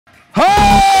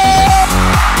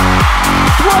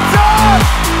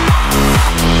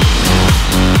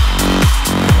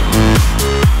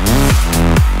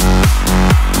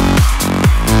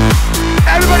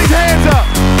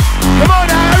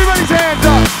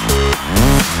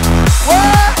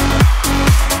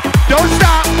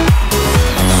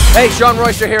Hey, Shawn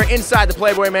Royster here inside the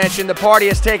Playboy Mansion. The party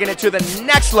has taken it to the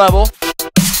next level.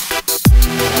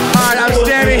 Alright, I'm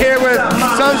standing here with,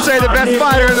 some say, the best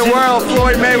fighter in the world,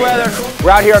 Floyd Mayweather. We're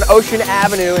out here on Ocean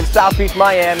Avenue in South Beach,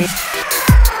 Miami.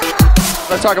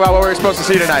 Let's talk about what we're supposed to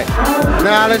see tonight.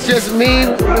 Nah, that's just me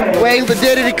waiting for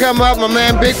Diddy to come up. My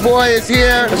man Big Boy is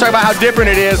here. Let's talk about how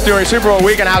different it is during Super Bowl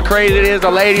weekend, how crazy it is. The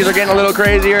ladies are getting a little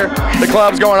crazier. The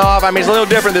club's going off. I mean, it's a little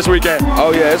different this weekend.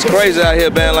 Oh yeah, it's crazy out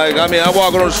here, man. Like, I mean, I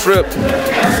walk on the strip.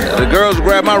 The girls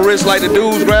grab my wrist like the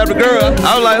dudes grab the girl.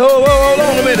 I was like, hold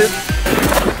on a minute.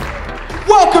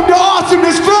 Welcome to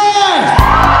Awesomeness Fest!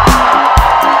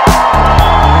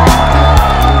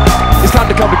 It's time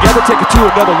to come together, take it to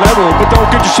another level. But don't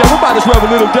get your shovel by this rebel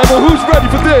little devil. Who's ready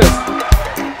for this?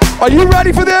 Are you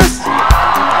ready for this?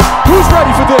 Who's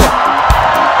ready for this?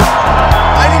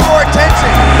 I need more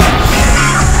attention.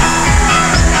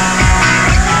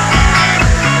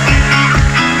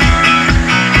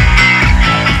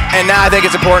 And now I think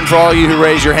it's important for all you who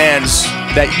raise your hands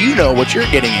that you know what you're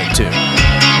getting into.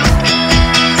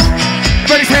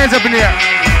 Everybody's hands up in the air.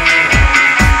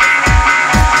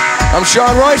 I'm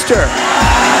Shawn Royster.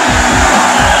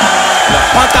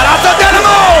 Pantarazo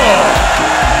Dinamo!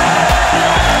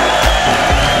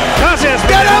 Gracias.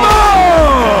 Dinamo!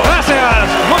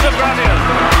 Gracias. Muchas gracias.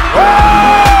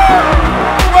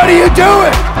 What are you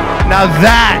doing? Now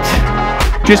that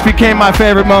just became my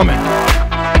favorite moment.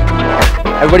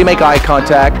 Everybody make eye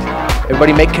contact.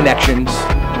 Everybody make connections.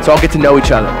 Let's all get to know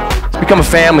each other. Let's become a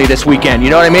family this weekend.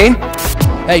 You know what I mean?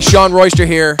 Hey, Shawn Royster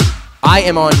here. I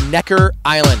am on Necker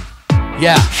Island.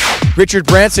 Yeah, Richard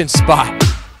Branson's spot.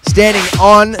 Standing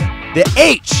on the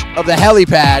H of the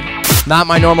helipad. Not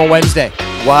my normal Wednesday.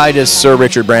 Why does Sir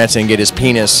Richard Branson get his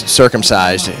penis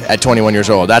circumcised at 21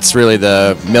 years old? That's really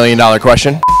the million-dollar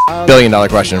question. Billion-dollar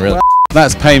question, really.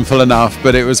 That's painful enough,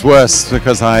 but it was worse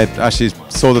because I actually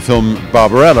saw the film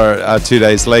Barbarella 2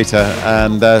 days later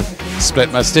and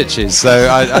split my stitches. So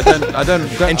I don't.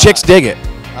 And chicks dig it.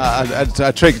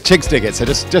 Chicks dig it. So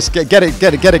just get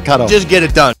it cut off. Just get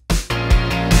it done.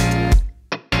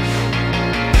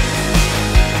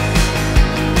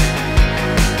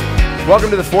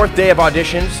 Welcome to the 4th day of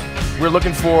auditions. We're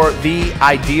looking for the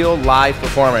ideal live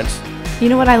performance. You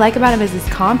know what I like about him is his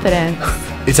confidence.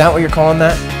 Is that what you're calling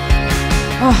that?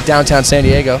 Oh. Downtown San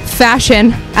Diego.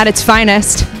 Fashion at its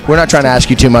finest. We're not trying to ask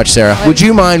you too much, Sarah. Would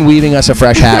you mind weaving us a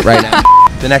fresh hat right now?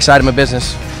 The next item of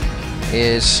business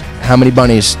is how many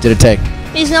bunnies did it take?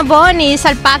 It's not bunny, it's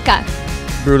alpaca.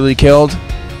 Brutally killed.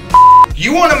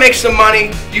 You want to make some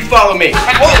money? You follow me.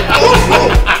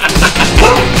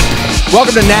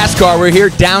 Welcome to NASCAR. We're here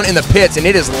down in the pits, and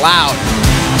it is loud.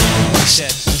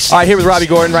 All right, here with Robbie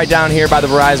Gordon, right down here by the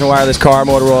Verizon wireless car,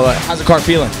 Motorola. How's the car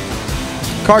feeling?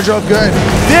 Car drove good.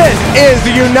 This is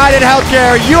the United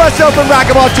Healthcare U.S. Open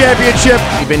Racquetball Championship.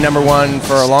 You've been #1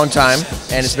 for a long time,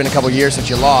 and it's been a couple years since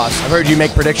you lost. I've heard you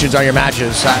make predictions on your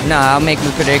matches. No, I'll make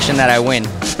the prediction that I win.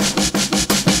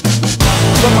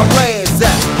 Where my plans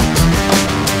at?